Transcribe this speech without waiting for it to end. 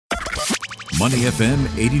Money FM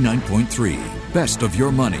 89.3. Best of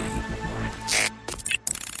your money.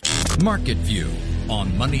 Market View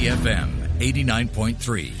on Money FM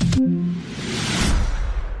 89.3.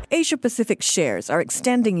 Asia Pacific shares are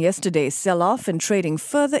extending yesterday's sell-off and trading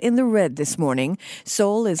further in the red this morning.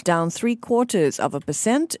 Seoul is down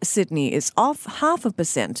 0.75%. Sydney is off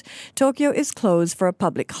 0.5%. Tokyo is closed for a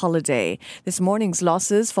public holiday. This morning's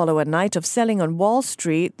losses follow a night of selling on Wall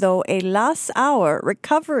Street, though a last-hour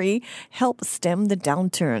recovery helped stem the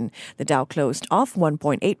downturn. The Dow closed off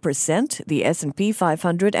 1.8%. The S&P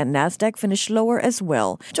 500 and Nasdaq finished lower as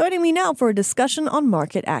well. Joining me now for a discussion on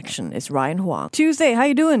market action is Ryan Huang. Tuesday, how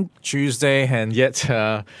you doing? Tuesday, and yet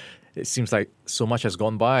it seems like so much has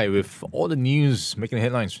gone by with all the news making the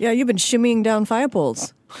headlines. Yeah, you've been shimmying down fire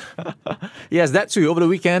poles. Yes, that too. Over the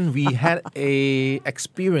weekend, we had a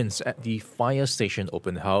experience at the fire station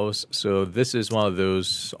open house. So this is one of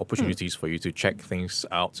those opportunities for you to check things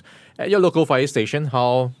out at your local fire station,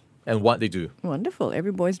 how and what they do. Wonderful.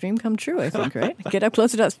 Every boy's dream come true, I think, right? Get up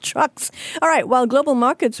close to those trucks. All right, while global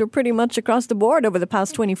markets were pretty much across the board over the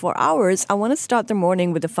past 24 hours, I want to start the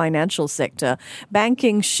morning with the financial sector.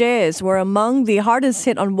 Banking shares were among the hardest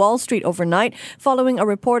hit on Wall Street overnight following a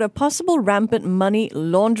report of possible rampant money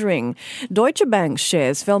laundering. Deutsche Bank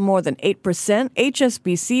shares fell more than 8%.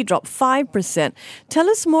 HSBC dropped 5%. Tell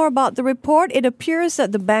us more about the report. It appears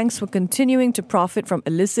that the banks were continuing to profit from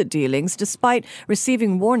illicit dealings despite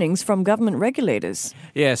receiving warnings from government regulators.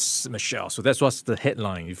 Yes, Michelle. So that's what's the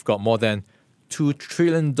headline. You've got more than $2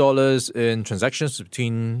 trillion in transactions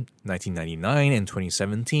between 1999 and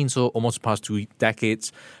 2017, so almost past 2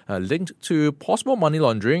 decades, linked to possible money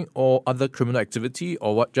laundering or other criminal activity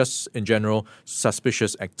or what just in general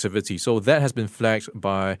suspicious activity. So that has been flagged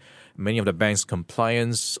by many of the bank's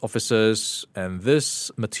compliance officers, and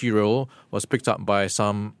this material was picked up by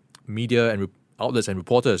some media and outlets and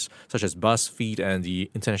reporters such as BuzzFeed and the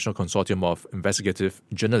International Consortium of Investigative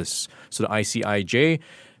Journalists. So the ICIJ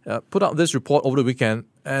put out this report over the weekend,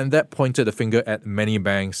 and that pointed the finger at many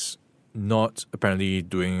banks not apparently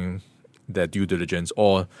doing their due diligence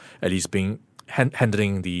or at least being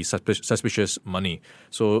handling the suspicious money.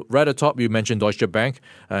 So right at the top, you mentioned Deutsche Bank,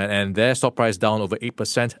 and their stock price down over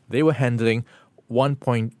 8%. They were handling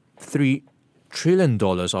 $1.3 trillion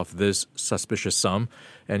of this suspicious sum.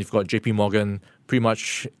 And you've got JP Morgan pretty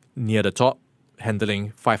much near the top,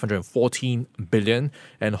 handling $514 billion.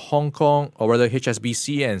 And Hong Kong, or rather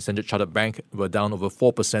HSBC and Standard Chartered Bank were down over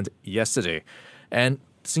 4% yesterday. And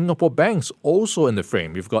Singapore banks also in the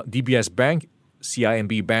frame. You've got DBS Bank,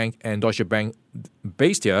 CIMB Bank, and Deutsche Bank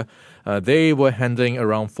based here. They were handling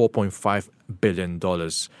around $4.5 billion.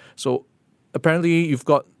 So apparently you've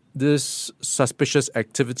got this suspicious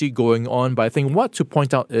activity going on, but I think what to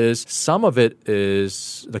point out is some of it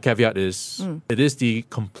is, the caveat is, it is the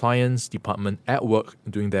compliance department at work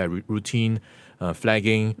doing their routine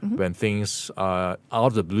flagging when things are out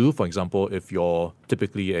of the blue. For example, if you're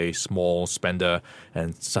typically a small spender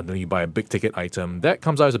and suddenly you buy a big ticket item, that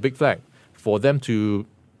comes out as a big flag for them to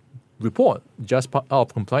report just out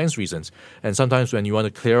of compliance reasons. And sometimes when you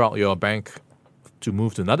want to clear out your bank to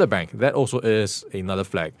move to another bank, that also is another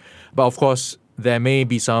flag. But of course, there may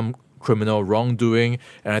be some criminal wrongdoing,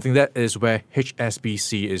 and I think that is where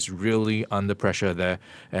HSBC is really under pressure there,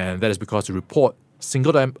 and that is because the report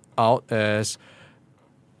singled them out as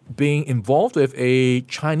being involved with a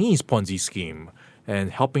Chinese Ponzi scheme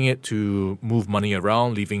and helping it to move money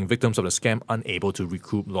around, leaving victims of the scam unable to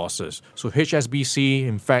recoup losses. So HSBC,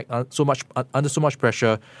 in fact, under so much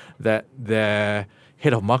pressure that their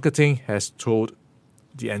head of marketing has told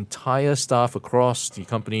the entire staff across the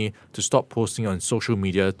company to stop posting on social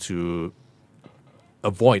media to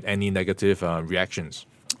avoid any negative reactions.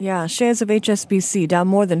 Yeah, shares of HSBC down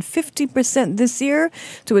more than 50% this year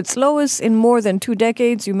to its lowest in more than 2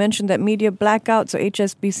 decades. You mentioned that media blackout, so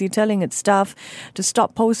HSBC telling its staff to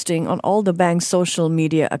stop posting on all the bank's social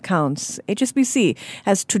media accounts. HSBC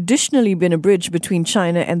has traditionally been a bridge between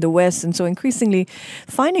China and the West, and so increasingly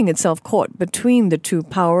finding itself caught between the two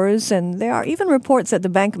powers. And there are even reports that the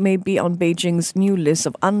bank may be on Beijing's new list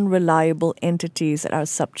of unreliable entities that are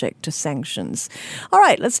subject to sanctions. All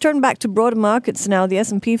right, let's turn back to broader markets now. The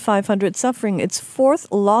S&P 500 suffering its 4th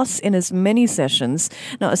loss in as many sessions.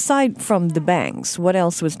 Now, aside from the banks, what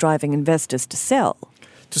else was driving investors to sell?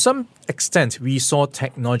 To some extent, we saw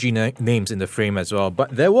technology names in the frame as well,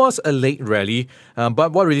 but there was a late rally.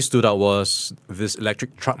 But what really stood out was this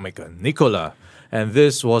electric truck maker, Nikola. And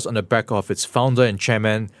this was on the back of its founder and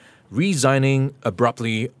chairman resigning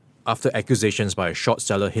abruptly after accusations by a short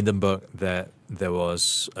seller, Hindenburg, that there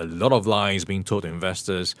was a lot of lies being told to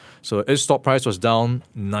investors. So its stock price was down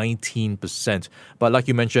 19%. But like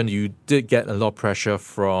you mentioned, you did get a lot of pressure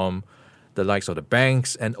from the likes of the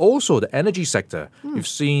banks and also the energy sector. You've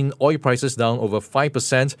seen oil prices down over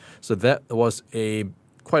 5%. So that was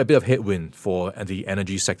quite a bit of headwind for the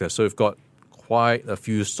energy sector. So we've got quite a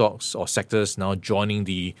few stocks or sectors now joining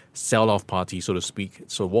the sell-off party, so to speak.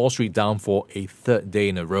 So Wall Street down for a third day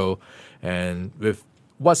in a row. And with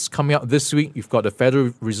what's coming out this week, you've got the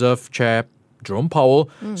Federal Reserve Chair, Jerome Powell,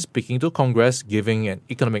 speaking to Congress, giving an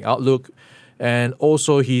economic outlook. And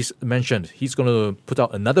also he's mentioned he's going to put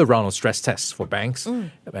out another round of stress tests for banks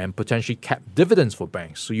and potentially cap dividends for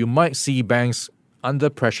banks. So you might see banks under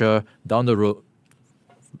pressure down the road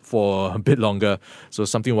for a bit longer. So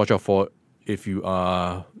something to watch out for if you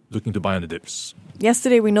are looking to buy on the dips.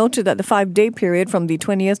 Yesterday, we noted that the 5-day period from the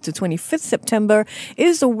 20th to 25th September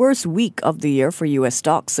is the worst week of the year for U.S.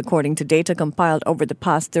 stocks, according to data compiled over the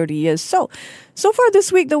past 30 years. So far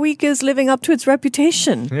this week, the week is living up to its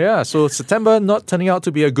reputation. Yeah, so September not turning out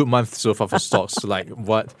to be a good month so far for stocks, like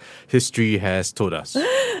what history has told us.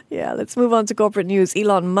 Yeah, let's move on to corporate news.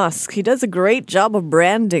 Elon Musk, he does a great job of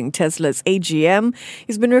branding Tesla's AGM.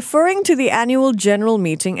 He's been referring to the annual general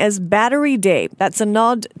meeting as Battery Day. That's a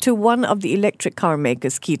nod to one of the electric car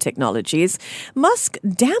makers' key technologies. Musk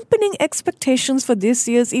dampening expectations for this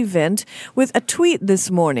year's event with a tweet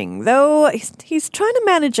this morning, though he's trying to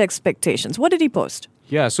manage expectations. What did he post?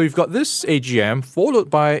 Yeah, so you've got this AGM followed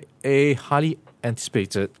by a highly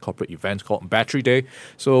anticipated corporate event called Battery Day.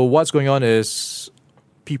 So what's going on is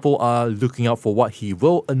people are looking out for what he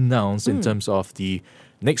will announce in terms of the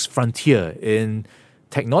next frontier in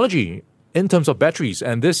technology, in terms of batteries.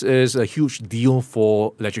 And this is a huge deal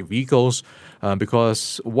for electric vehicles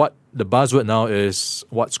because what the buzzword now is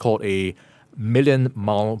what's called a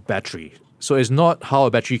million-mile battery. So it's not how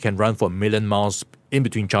a battery can run for 1 million miles in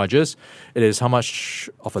between charges. It is how much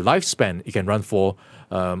of a lifespan it can run for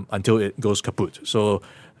until it goes kaput. So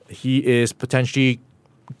he is potentially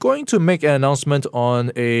going to make an announcement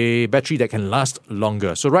on a battery that can last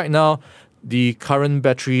longer. So right now, the current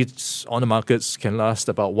batteries on the markets can last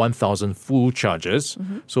about 1,000 full charges.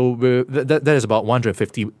 So that is about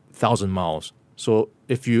 150,000 miles. So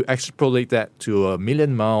if you extrapolate that to 1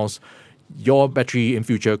 million miles, your battery in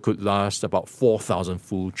future could last about 4,000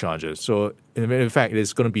 full charges. So in fact,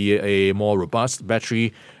 it's going to be a more robust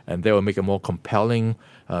battery, and that will make a more compelling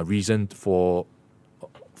reason for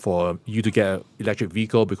you to get an electric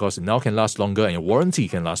vehicle because it now can last longer and your warranty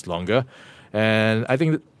can last longer. And I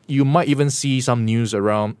think that you might even see some news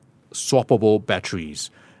around swappable batteries.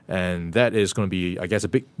 And that is going to be, I guess, a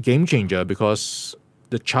big game changer because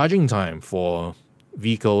the charging time for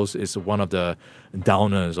vehicles is one of the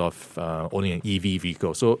downers of owning an EV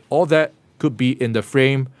vehicle. So all that could be in the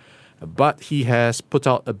frame, but he has put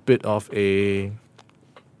out a bit of a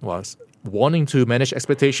warning to manage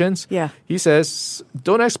expectations. Yeah. He says,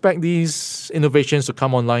 don't expect these innovations to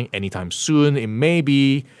come online anytime soon. It may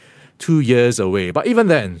be 2 years away. But even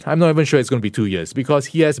then, I'm not even sure it's going to be 2 years because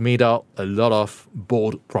he has made out a lot of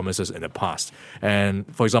bold promises in the past. And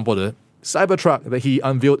for example, the Cybertruck that he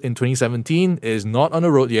unveiled in 2017 is not on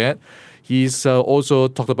the road yet. He's also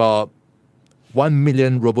talked about 1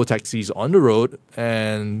 million robotaxis on the road,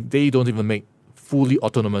 and they don't even make fully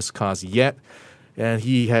autonomous cars yet. And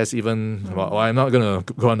he has even, I'm not going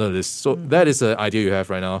to go on the list. So that is the idea you have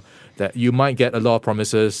right now, that you might get a lot of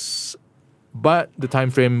promises, but the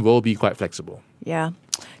time frame will be quite flexible. Yeah.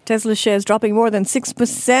 Tesla shares dropping more than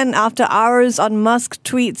 6% after hours on Musk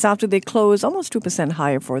tweets after they closed almost 2%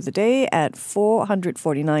 higher for the day at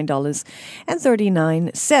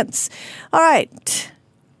 $449.39. All right.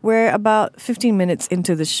 We're about 15 minutes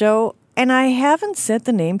into the show, and I haven't said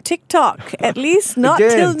the name TikTok, at least not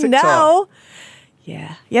till TikTok. now.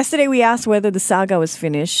 Yeah. Yesterday, we asked whether the saga was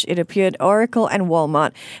finished. It appeared Oracle and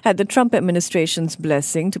Walmart had the Trump administration's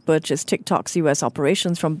blessing to purchase TikTok's U.S.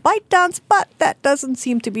 operations from ByteDance, but that doesn't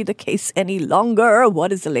seem to be the case any longer.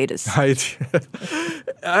 What is the latest? I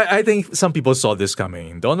think some people saw this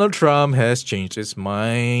coming. Donald Trump has changed his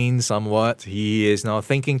mind somewhat. He is now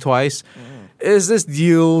thinking twice. Is this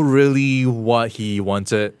deal really what he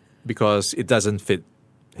wanted? Because it doesn't fit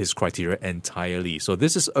his criteria entirely. So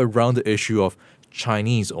this is around the issue of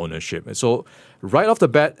Chinese ownership. And so right off the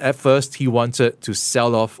bat, at first, he wanted to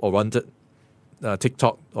sell off or wanted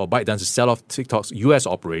TikTok or ByteDance to sell off TikTok's US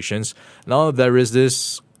operations. Now there is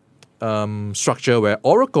this structure where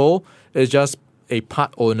Oracle is just a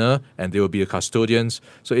part owner and they will be the custodians.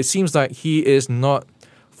 So it seems like he is not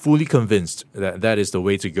fully convinced that that is the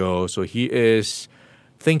way to go. So he is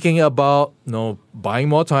thinking about buying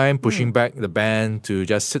more time, pushing back the ban to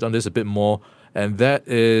just sit on this a bit more. And that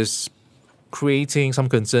is creating some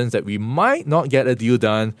concerns that we might not get a deal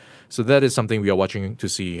done. So that is something we are watching to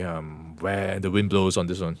see where the wind blows on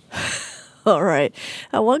this one. All right.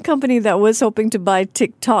 One company that was hoping to buy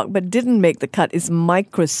TikTok but didn't make the cut is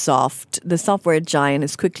Microsoft. The software giant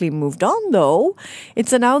has quickly moved on, though.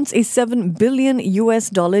 It's announced a $7 billion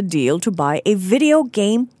deal to buy a video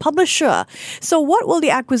game publisher. So what will the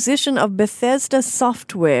acquisition of Bethesda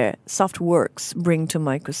Softworks bring to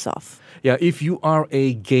Microsoft? Yeah, if you are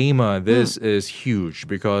a gamer, this is huge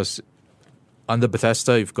because under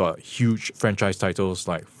Bethesda, you've got huge franchise titles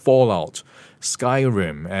like Fallout,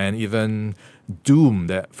 Skyrim, and even Doom,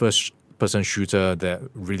 that first-person shooter that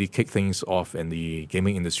really kicked things off in the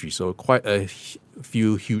gaming industry. So quite a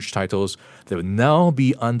few huge titles that will now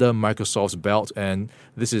be under Microsoft's belt, and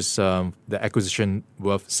this is the acquisition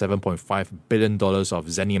worth $7.5 billion of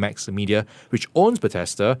ZeniMax Media, which owns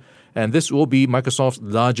Bethesda, and this will be Microsoft's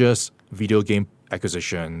largest video game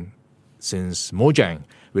acquisition since Mojang,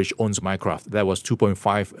 which owns Minecraft. That was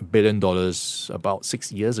 $2.5 billion about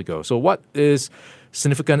 6 years ago. So what is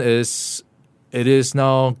significant is it is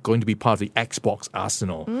now going to be part of the Xbox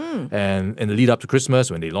arsenal. And in the lead up to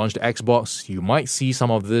Christmas, when they launch the Xbox, you might see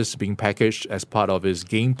some of this being packaged as part of its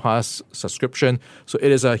Game Pass subscription. So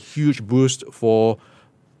it is a huge boost for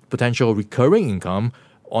potential recurring income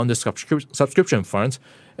on the subscription front.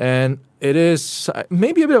 And it is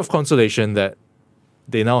maybe a bit of consolation that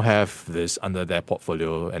they now have this under their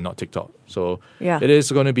portfolio and not TikTok. So it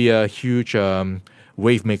is going to be a huge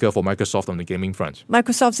wave maker for Microsoft on the gaming front.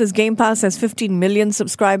 Microsoft says Game Pass has 15 million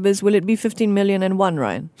subscribers. Will it be 15 million and one,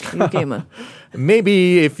 Ryan? You gamer.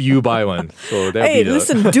 Maybe if you buy one. So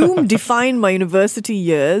listen, Doom defined my university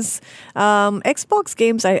years. Xbox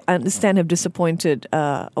games, I understand, have disappointed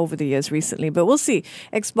over the years recently, but we'll see.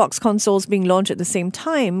 Xbox consoles being launched at the same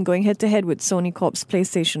time, going head-to-head with Sony Corp's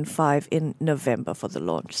PlayStation 5 in November for the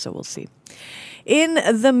launch, so we'll see. In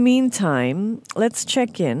the meantime, let's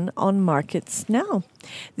check in on markets now.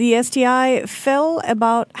 The STI fell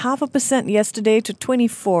about 0.5% yesterday to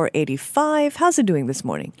 24.85. How's it doing this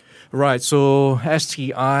morning? Right, so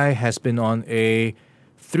STI has been on a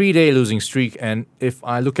 3-day losing streak, and if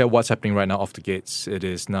I look at what's happening right now off the gates, it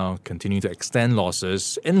is now continuing to extend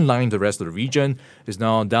losses in line with the rest of the region. It's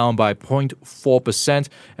now down by 0.4%,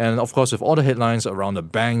 and of course with all the headlines around the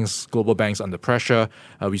banks, global banks under pressure,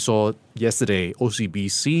 we saw yesterday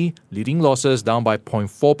OCBC leading losses down by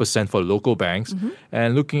 0.4% for local banks.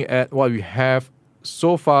 And looking at what we have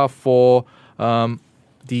so far for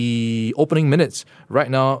the opening minutes, right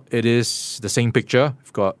now it is the same picture.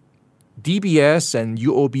 We've got DBS and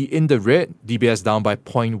UOB in the red, DBS down by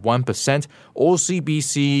 0.1%.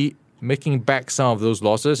 OCBC making back some of those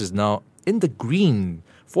losses is now in the green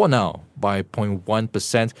for now by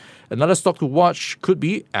 0.1%. Another stock to watch could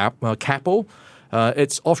be Capel.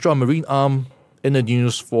 Its offshore marine arm in the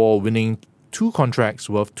news for winning 2 contracts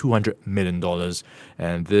worth $200 million.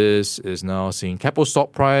 And this is now seeing Capel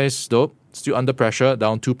stock price, though, still under pressure,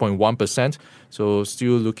 down 2.1%. So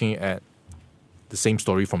still looking at the same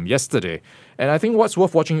story from yesterday. And I think what's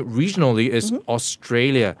worth watching regionally is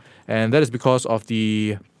Australia. And that is because of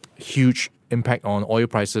the huge impact on oil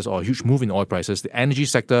prices or huge move in oil prices. The energy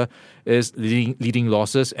sector is leading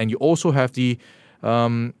losses. And you also have the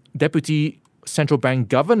Deputy Central Bank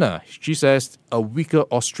Governor. She says a weaker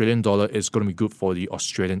Australian dollar is going to be good for the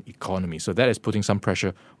Australian economy. So that is putting some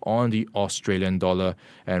pressure on the Australian dollar.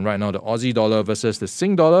 And right now the Aussie dollar versus the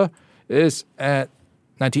Sing dollar is at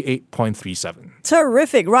 98.37.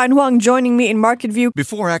 Terrific. Ryan Huang joining me in Market View.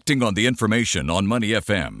 Before acting on the information on Money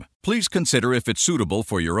FM, please consider if it's suitable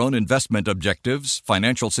for your own investment objectives,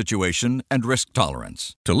 financial situation, and risk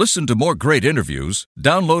tolerance. To listen to more great interviews,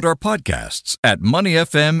 download our podcasts at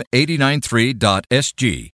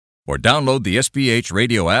moneyfm893.sg or download the SPH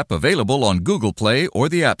radio app available on Google Play or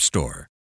the App Store.